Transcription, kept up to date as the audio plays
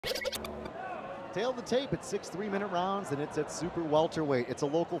Tail of the tape at 6 3-minute rounds, and it's at super welterweight. It's a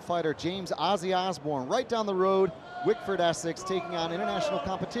local fighter, James Ozzy Osborne, right down the road, Wickford, Essex, taking on international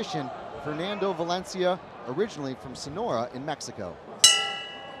competition, Fernando Valencia, originally from Sonora in Mexico.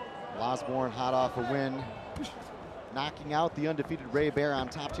 Osborne hot off a win, knocking out the undefeated Ray Bear on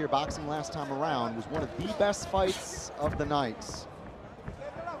Top Tier Boxing last time around. Was one of the best fights of the night.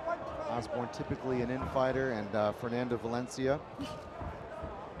 Osborne typically an in-fighter, and Fernando Valencia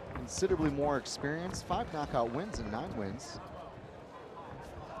considerably more experience. 5 knockout wins and 9 wins.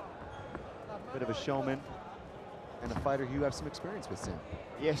 Bit of a showman and a fighter you have some experience with, Sam.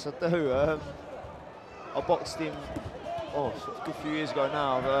 Yes, I do. I boxed him a good few years ago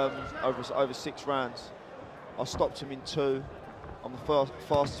now, over 6 rounds. I stopped him in 2. I'm the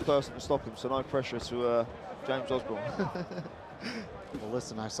fastest person to stop him, so no pressure to James Osborne. Well,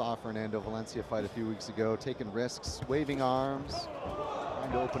 listen, I saw Fernando Valencia fight a few weeks ago, taking risks, waving arms,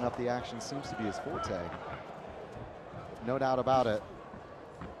 trying to open up the action seems to be his forte. No doubt about it.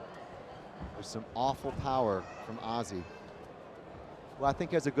 There's some awful power from Ozzy. Well, I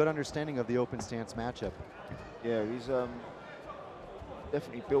think he has a good understanding of the open stance matchup. Yeah, he's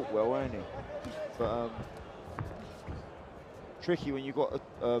definitely built well, ain't he? But tricky when you've got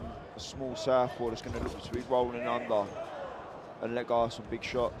a small southpaw that's going to look to be rolling under and let go of some big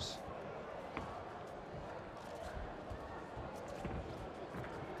shots.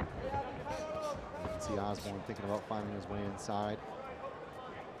 You can see Osborne thinking about finding his way inside.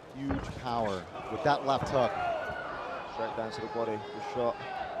 Huge power with that left hook. Straight down to the body, good shot.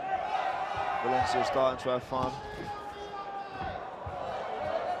 Valencia starting to have fun.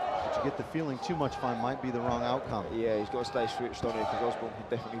 But you get the feeling too much fun might be the wrong outcome. Yeah, he's got to stay switched on here because Osborne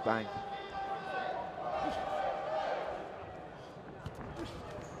can definitely bang.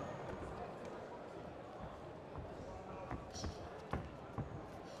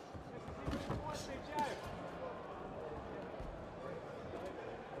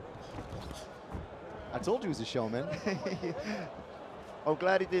 I told you he was a showman. I'm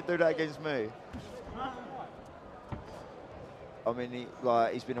glad he didn't do that against me. I mean,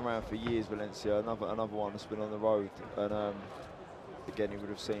 he's been around for years, Valencia. Another one that's been on the road, and again, he would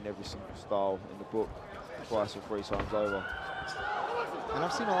have seen every single style in the book twice or 3 times over. And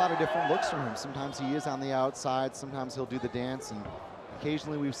I've seen a lot of different looks from him. Sometimes he is on the outside, sometimes he'll do the dance, and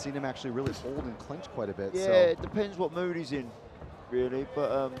occasionally we've seen him actually really hold and clinch quite a bit. Yeah, so it depends what mood he's in, really,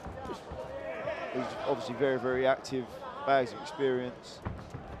 but he's obviously very, very active, bags of experience.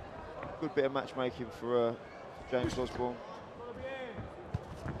 Good bit of matchmaking for James Osborne.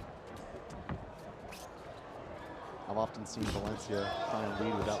 I've often seen Valencia try and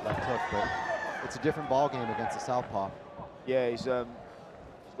lead with that left hook, but it's a different ball game against a southpaw. Yeah, he's got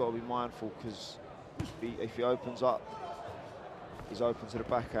to be mindful because if he opens up, he's open to the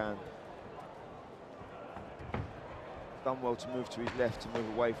backhand. Done well to move to his left, to move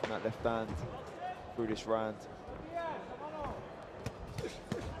away from that left hand through this round.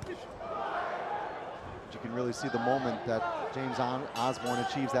 You can really see the moment that James Osborne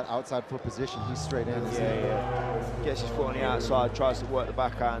achieves that outside foot position. He's straight in. Yeah. Gets his foot on the outside, tries to work the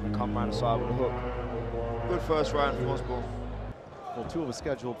backhand and come around the side with a hook. Good first round from Osborne. Well, 2 of us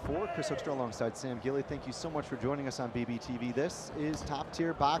scheduled for. Chris Hoekstra alongside Sam Gilley. Thank you so much for joining us on BBTV. This is Top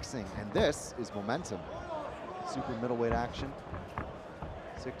Tier Boxing, and this is Momentum. Super middleweight action.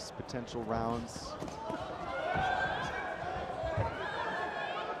 6 potential rounds.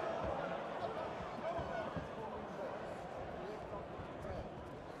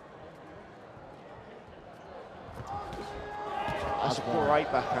 That's a great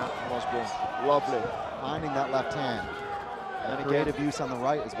backhand from Osborne. Lovely. Finding that left hand. And creative use on the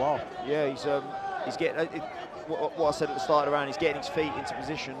right as well. Yeah, he's getting what I said at the start of the round. He's getting his feet into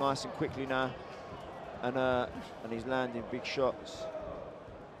position nice and quickly now, and he's landing big shots.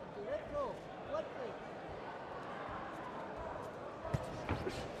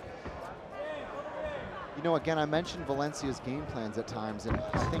 You know, again, I mentioned Valencia's game plans at times, and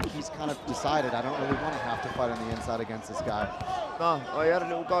I think he's kind of decided I don't really want to have to fight on the inside against this guy. No, he had a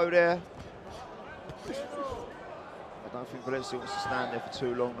little go there. I don't think Valencia wants to stand there for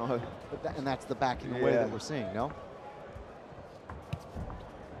too long, no. But and that's the backing away that we're seeing, no?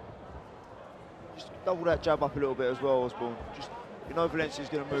 Just double that jab up a little bit as well, Osborne. Just, you know Valencia's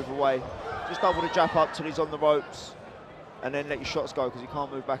going to move away. Just double the jab up till he's on the ropes, and then let your shots go because he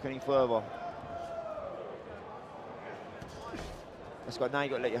can't move back any further. Let's go. Now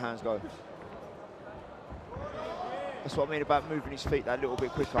you've got to let your hands go. That's what I mean about moving his feet that little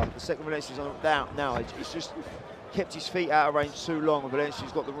bit quicker. The second Valencia's down now, he's just kept his feet out of range too long, and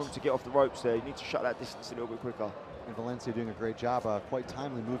Valencia's got the room to get off the ropes there. You need to shut that distance a little bit quicker. And Valencia doing a great job, quite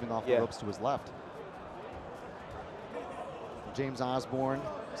timely moving off the ropes to his left. James Osborne,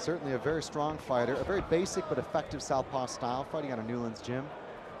 certainly a very strong fighter, a very basic but effective southpaw style, fighting out of Newlands Gym.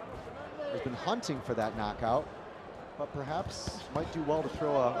 Has been hunting for that knockout, but perhaps might do well to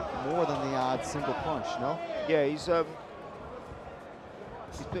throw a more than the odds single punch, no? Yeah, he's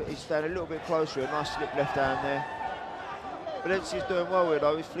staying a little bit closer, a nice slip left hand there. Valencia's doing well with it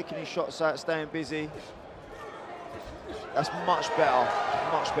though, he's flicking his shots out, staying busy. That's much better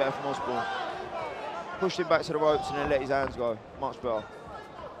from Osborne. Pushed him back to the ropes and then let his hands go, much better.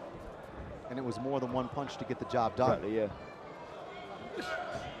 And it was more than one punch to get the job done. Exactly, yeah.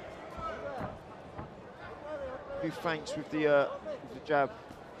 A few feints with the jab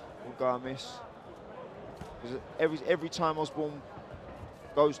will go and miss. Because every time Osborne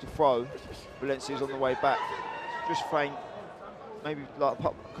goes to throw, Valencia's on the way back. Just feint, maybe like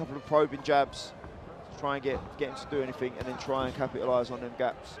a couple of probing jabs to try and get him to do anything, and then try and capitalise on them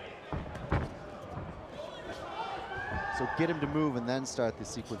gaps. So get him to move and then start the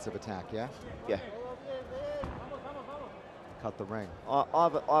sequence of attack, yeah? Yeah. Cut the ring.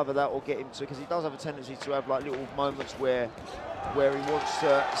 Either that or get him to, because he does have a tendency to have like little moments where he wants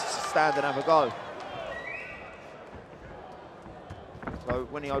to stand and have a go. So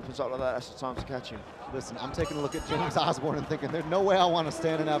when he opens up like that, that's the time to catch him. Listen, I'm taking a look at James Osborne and thinking, there's no way I want to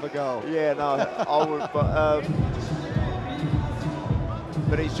stand and have a go. Yeah, no, I would,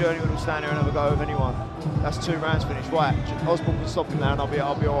 but his journey will stand there and have a go with anyone. That's 2 rounds finished. Right, Osborne can stop him now and I'll be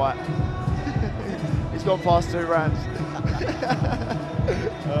all right. He's gone past 2 rounds.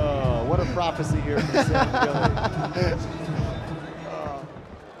 Oh, what a prophecy here from Sam Gilly.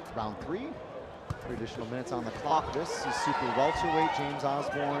 Round 3. 3 additional minutes on the clock. This is super welterweight James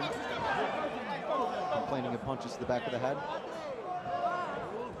Osborne. Complaining of punches to the back of the head.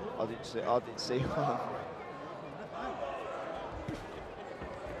 I didn't see one.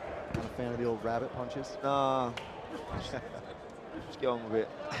 Not a fan of the old rabbit punches? Nah. Just get on with it.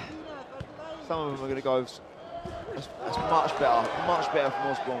 Some of them are going to go. That's much better from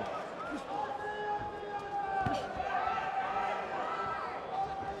Osborne.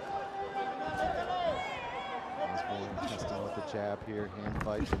 Osborne testing with the jab here, hand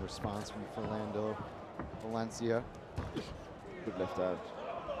fight in response from Fernando Valencia. Good left hand.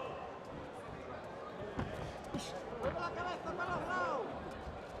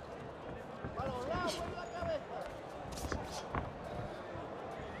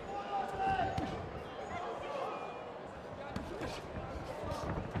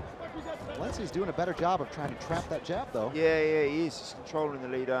 Valencia's doing a better job of trying to trap that jab, though. Yeah, he is. He's controlling the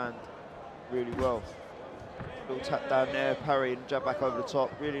lead hand really well. Little tap down there, parry and jab back over the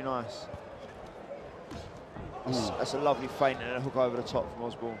top. Really nice. That's a lovely feint and a hook over the top from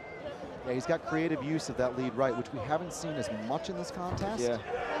Osborne. Yeah, he's got creative use of that lead right, which we haven't seen as much in this contest. Yeah.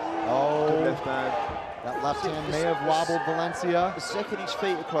 Oh, good left hand. That left hand may have wobbled Valencia. The second his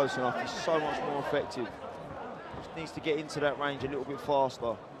feet are close enough, he's so much more effective. Just needs to get into that range a little bit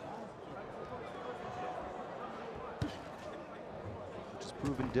faster. Which has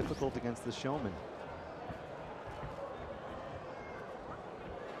proven difficult against the showman.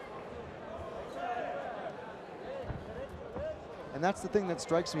 And that's the thing that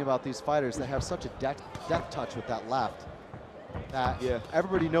strikes me about these fighters that have such a deft touch with that left. That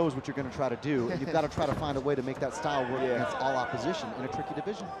everybody knows what you're going to try to do, and you've got to try to find a way to make that style work against all opposition in a tricky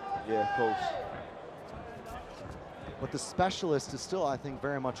division. Yeah, of course. But the specialist is still, I think,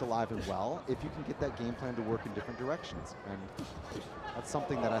 very much alive and well if you can get that game plan to work in different directions. And that's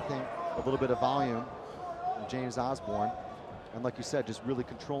something that I think a little bit of volume from James Osborne, and like you said, just really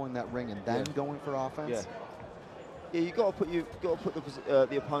controlling that ring and then going for offense. Yeah, you got to put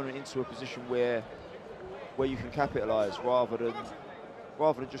the opponent into a position where you can capitalise rather than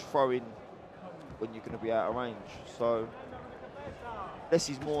just throw in when you're going to be out of range. So less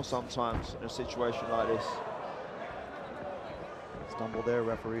is more sometimes in a situation like this. Stumble there,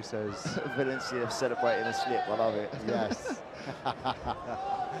 referee says. Valencia celebrating a slip, I love it. Yes.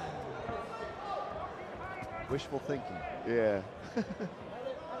 Wishful thinking. Yeah.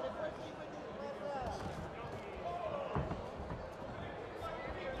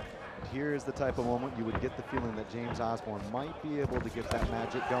 Here's the type of moment you would get the feeling that James Osborne might be able to get that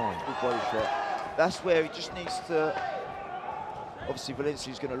magic going. Good body shot. That's where he just needs to. Obviously,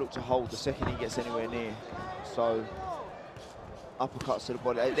 Valencia's going to look to hold the second he gets anywhere near. So, uppercuts to the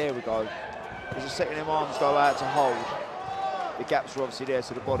body. There we go. There's a second them arms go out to hold. The gaps are obviously there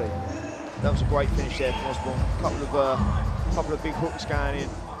to the body. That was a great finish there from Osborne. Couple of big hooks going in.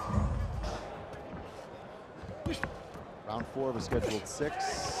 Round 4 was scheduled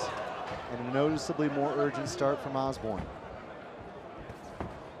 6. and a noticeably more urgent start from Osborne.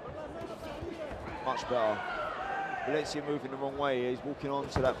 Much better. Valencia moving the wrong way. He's walking on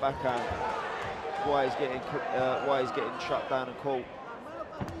to that backhand. Why he's getting shut down and caught.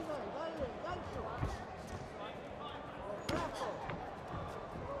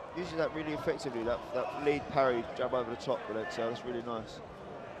 Uses that really effectively. That lead parry jab over the top, Valencia. That's really nice.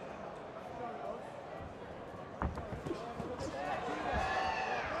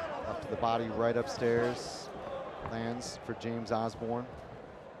 Up to the body, right upstairs. Lands for James Osborne.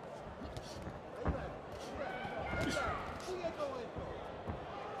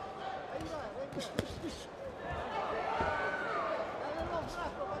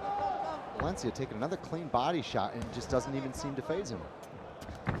 Valencia taking another clean body shot and just doesn't even seem to faze him.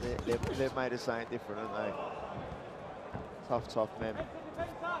 They've made us something different, haven't they? Tough men.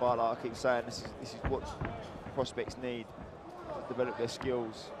 But like I keep saying, this is what prospects need to develop their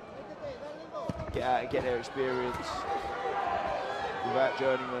skills, get out and get their experience. Without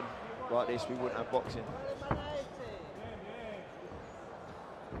journeymen like this, we wouldn't have boxing.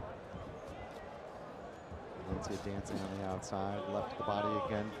 Valencia dancing on the outside, left to the body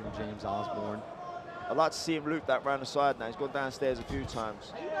again from James Osborne. I'd like to see him loop that round the side now. He's gone downstairs a few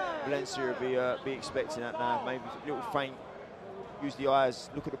times. Valencia will be expecting that now. Maybe a little feint, use the eyes,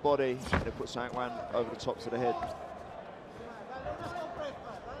 look at the body, and then put something round over the tops of the head.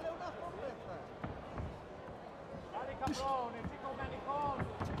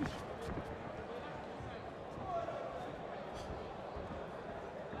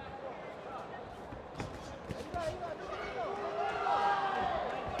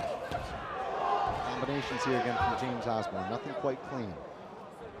 Combinations here again from James Osborne. Nothing quite clean.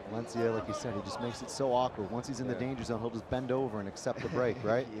 Valencia, like you said, he just makes it so awkward. Once he's in the danger zone, he'll just bend over and accept the break,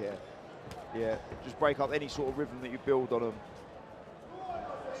 right? Yeah. Just break up any sort of rhythm that you build on him.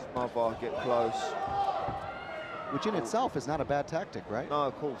 Smother, get close. Which in itself is not a bad tactic, right? No,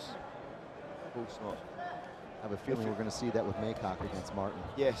 of course. Of course not. I have a feeling we're going to see that with Maycock against Martin.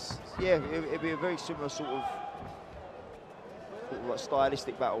 Yes. Yeah, it'd be a very similar sort of like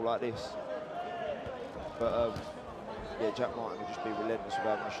stylistic battle like this. But yeah, Jack Martin will just be relentless with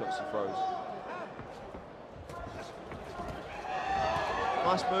how many shots he throws.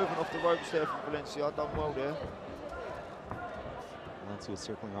 Nice movement off the ropes there from Valencia. Done well there. Valencia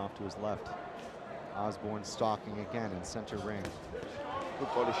circling off to his left. Osborne stalking again in center ring. Good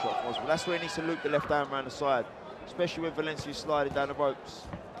body shot from Osborne. That's where he needs to loop the left arm around the side, especially when Valencia's sliding down the ropes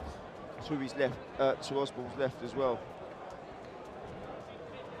to his left, to Osborne's left as well.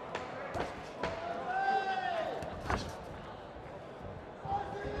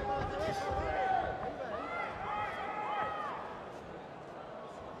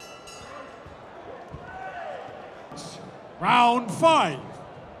 Round 5.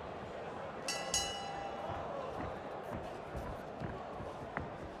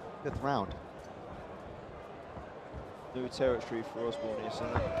 Fifth round. New territory for Osborne here,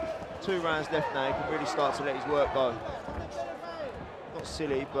 so 2 rounds left now. He can really start to let his work go. Not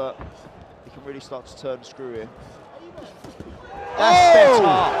silly, but he can really start to turn the screw here. That's better.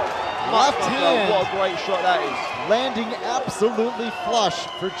 Left hand. What a great shot that is. Landing absolutely flush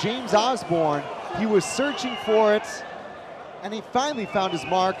for James Osborne. He was searching for it, and he finally found his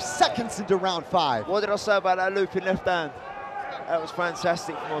mark seconds into round 5. What did I say about that looping left hand? That was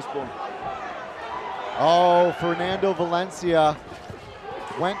fantastic from Osborne. Oh, Fernando Valencia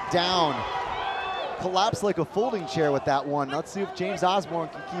went down. Collapsed like a folding chair with that one. Let's see if James Osborne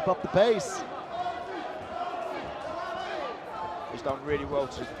can keep up the pace. He's done really well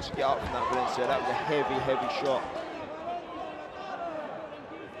to get up from that Valencia. That was a heavy, heavy shot.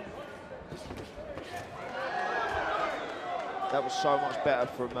 That was so much better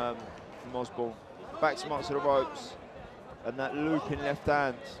from Osborne. Back to marks to the ropes. And that looping left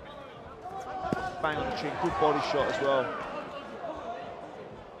hand. Bang on the chin, good body shot as well.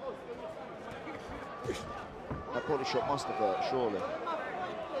 That body shot must have hurt, surely.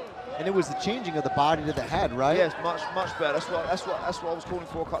 And it was the changing of the body to the head, right? Yes, much better. That's what I was calling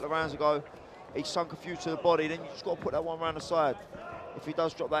for a couple of rounds ago. He sunk a few to the body, then you just got to put that one round the side. If he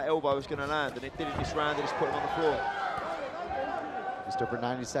does drop that elbow, it's going to land, and it did in this round, and it's put him on the floor. Just over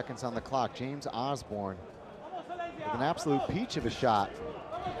 90 seconds on the clock. James Osborne with an absolute peach of a shot.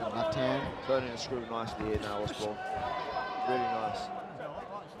 Left hand. Turning the screw nicely here now, Osborne. Really nice.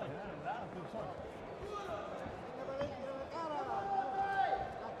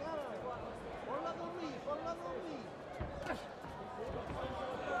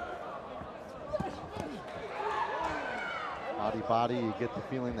 Body, you get the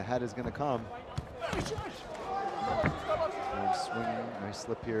feeling the head is going to come. Swinging, nice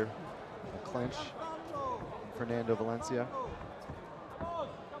slip here clinch. Fernando Valencia.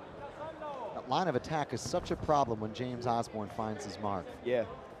 That line of attack is such a problem when James Osborne finds his mark. Yeah,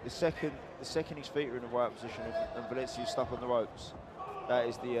 the second his feet are in the right position and Valencia's stuck on the ropes, that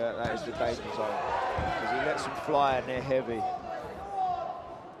is the danger zone, because he lets them fly and they're heavy.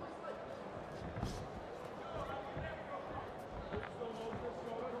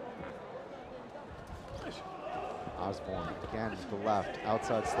 Osborne again to the left,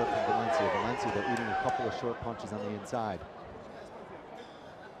 outside slip from Valencia. Valencia, they're eating a couple of short punches on the inside.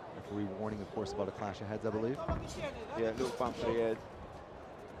 Referee warning, of course, about a clash of heads, I believe. Yeah, a little bump to the head.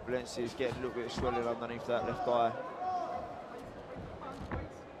 Valencia's getting a little bit of swelling underneath that left eye.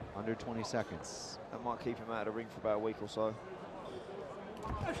 Under 20 seconds. That might keep him out of the ring for about a week or so.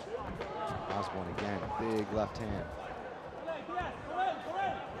 Osborne again, big left hand.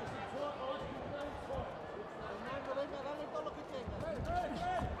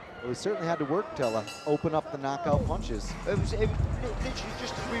 Well, he certainly had to work to open up the knockout punches. It was literally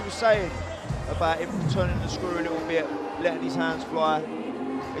just as we were saying about him turning the screw a little bit, letting his hands fly.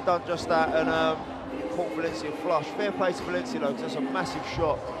 He done just that and caught Valencia flush. Fair play to Valencia though, because that's a massive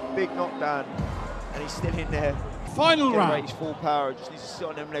shot, big knockdown, and he's still in there. Final round. Generate his full power. Just needs to sit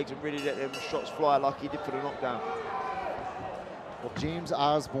on them legs and really let them shots fly like he did for the knockdown. Well, James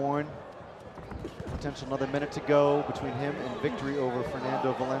Osborne, potential another minute to go between him and victory over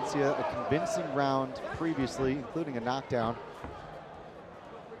Fernando Valencia. A convincing round previously, including a knockdown.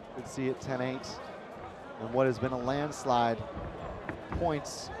 Could see it 10-8. And what has been a landslide,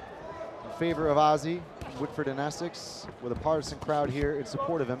 points in favor of Ozzy, Whitford and Essex, with a partisan crowd here in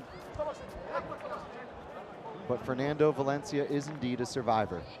support of him. But Fernando Valencia is indeed a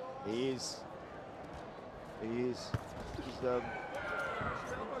survivor. He is. He is. He's,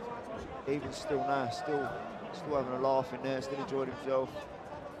 even still now, still having a laugh in there, still enjoying himself.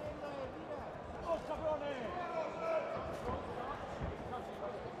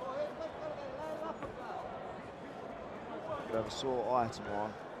 Could have a sore eye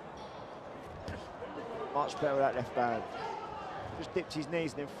tomorrow. Much better with that left hand. Just dipped his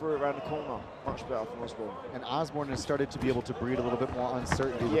knees and then threw it around the corner. Much better from Osborne. And Osborne has started to be able to breed a little bit more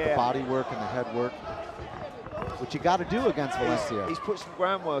uncertainty with the body work and the head work, which you got to do against Valencia. He's put some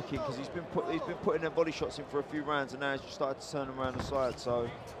groundwork in because he's been putting them body shots in for a few rounds, and now he's just started to turn them around the side. So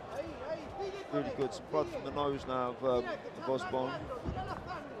really good. Some blood from the nose now of Osborne.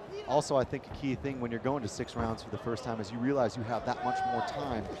 Also, I think a key thing when you're going to 6 rounds for the first time is you realize you have that much more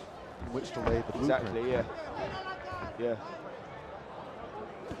time in which to lay the blueprint. Exactly. Yeah. Yeah.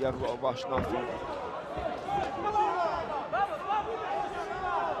 You haven't got to rush nothing.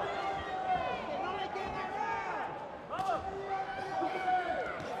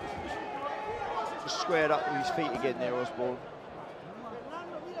 Just squared up with his feet again there, Osborne.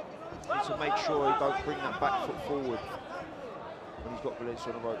 To make sure he don't bring that back foot forward when he's got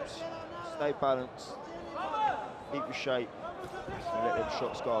Valencia on the ropes. Stay balanced, keep your shape, and let them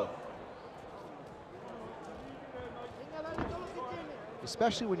shots go.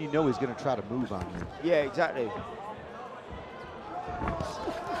 Especially when you know he's going to try to move on you. Yeah, exactly.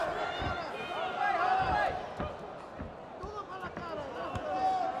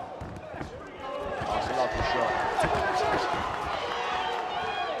 That's a lovely shot.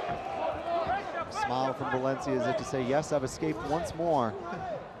 Smile from Valencia as if to say, yes, I've escaped once more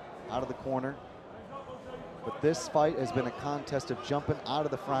out of the corner. But this fight has been a contest of jumping out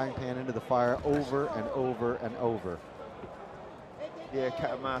of the frying pan into the fire over and over and over. Yeah,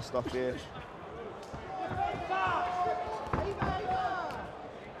 cat and mouse stuff here.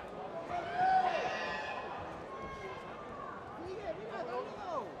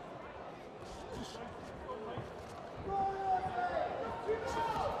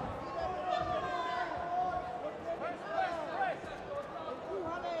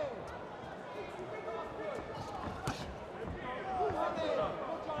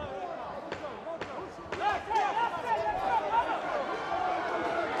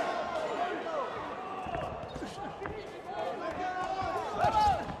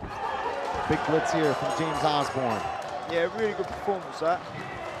 Big blitz here from James Osborne. Yeah, really good performance, that.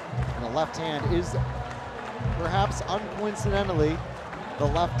 And the left hand is, perhaps uncoincidentally, the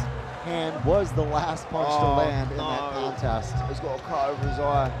left hand was the last punch to land in that contest. He's got a cut over his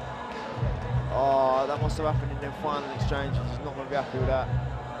eye. Oh, that must have happened in their final exchange. He's not going to be happy with that.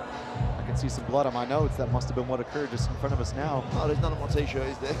 I can see some blood on my notes. That must have been what occurred just in front of us now. Oh, there's none on my t-shirt,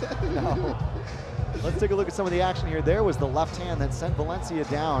 is there? No. Let's take a look at some of the action here. There was the left hand that sent Valencia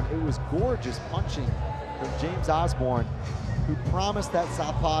down. It was gorgeous punching from James Osborne, who promised that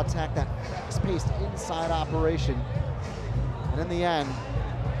southpaw attack, that fast-paced inside operation. And in the end,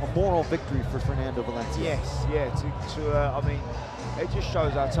 a moral victory for Fernando Valencia. Yes, yeah. I mean, it just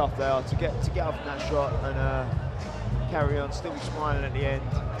shows how tough they are to get up from that shot and carry on, still smiling at the end.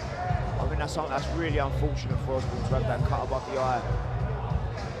 I mean, that's something that's really unfortunate for Osborne to have that cut above the eye.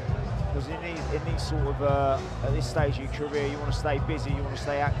 Because in these sort of at this stage of your career, you want to stay busy, you want to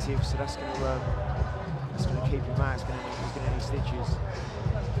stay active, so that's going to keep him out. He's going to need stitches.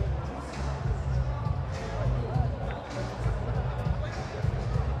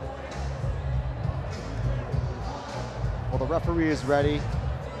 Well, the referee is ready,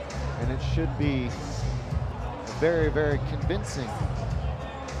 and it should be a very, very convincing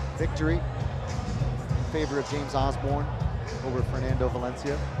victory in favor of James Osborne over Fernando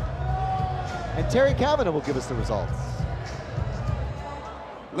Valencia. And Terry Kavanagh will give us the results.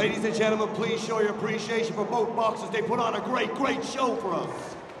 Ladies and gentlemen, please show your appreciation for both boxers. They put on a great, great show for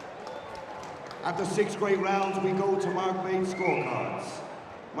us. After 6 great rounds, we go to mark-made scorecards.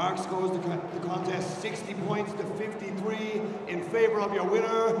 Mark scores the contest 60 points to 53 in favor of your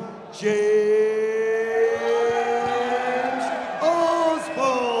winner, James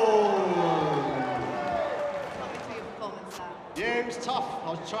Osborne. Yeah, it was tough. I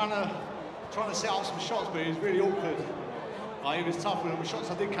was trying to set up some shots, but it was really awkward. It was tough with the shots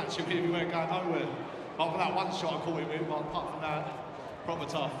I did catch him with, he weren't going nowhere. Apart from that one shot I caught him with, but apart from that, proper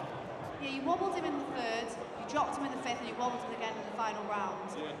tough. Yeah, you wobbled him in the 3rd, you dropped him in the 5th, and you wobbled him again in the final round.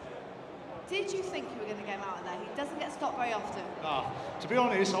 Yeah. Did you think you were going to get him out of there? He doesn't get stopped very often. Nah, to be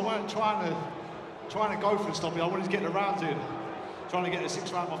honest, I weren't trying to go for stopping. I wanted to get the rounds in. Trying to get the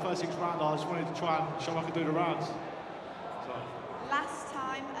 6th round, my first 6th round, I just wanted to try and show I could do the rounds. So. Last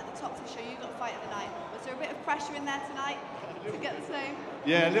time at the Top 2 show, you got fight of the night. Was there a bit of pressure in there tonight to get the same?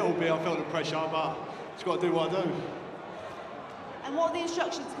 Yeah, a little bit. I felt the pressure, but just got to do what I do. And what are the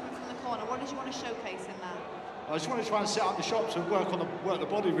instructions coming from the corner? What did you want to showcase in that? I just wanted to try and set up the shots and work the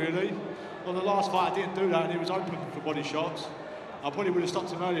body really. On the last fight I didn't do that and he was open for body shots. I probably would have stopped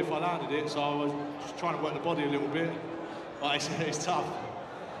him earlier if I landed it, so I was just trying to work the body a little bit. But it's tough.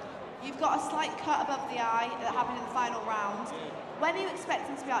 You've got a slight cut above the eye that happened in the final round. When are you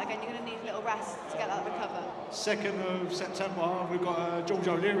expecting to be out again? You're going to need a little rest to get that recovered. 2nd of September, we've got George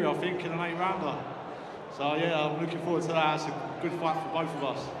O'Leary, I think, in an 8-rounder. So yeah, I'm looking forward to that. It's a good fight for both of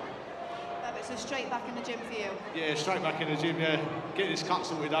us. Perfect, so straight back in the gym for you? Yeah, straight back in the gym, yeah. Get this cut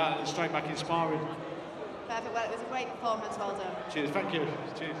sorted out and straight back in sparring. Perfect, well it was a great performance, well done. Cheers, thank you.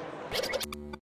 Cheers.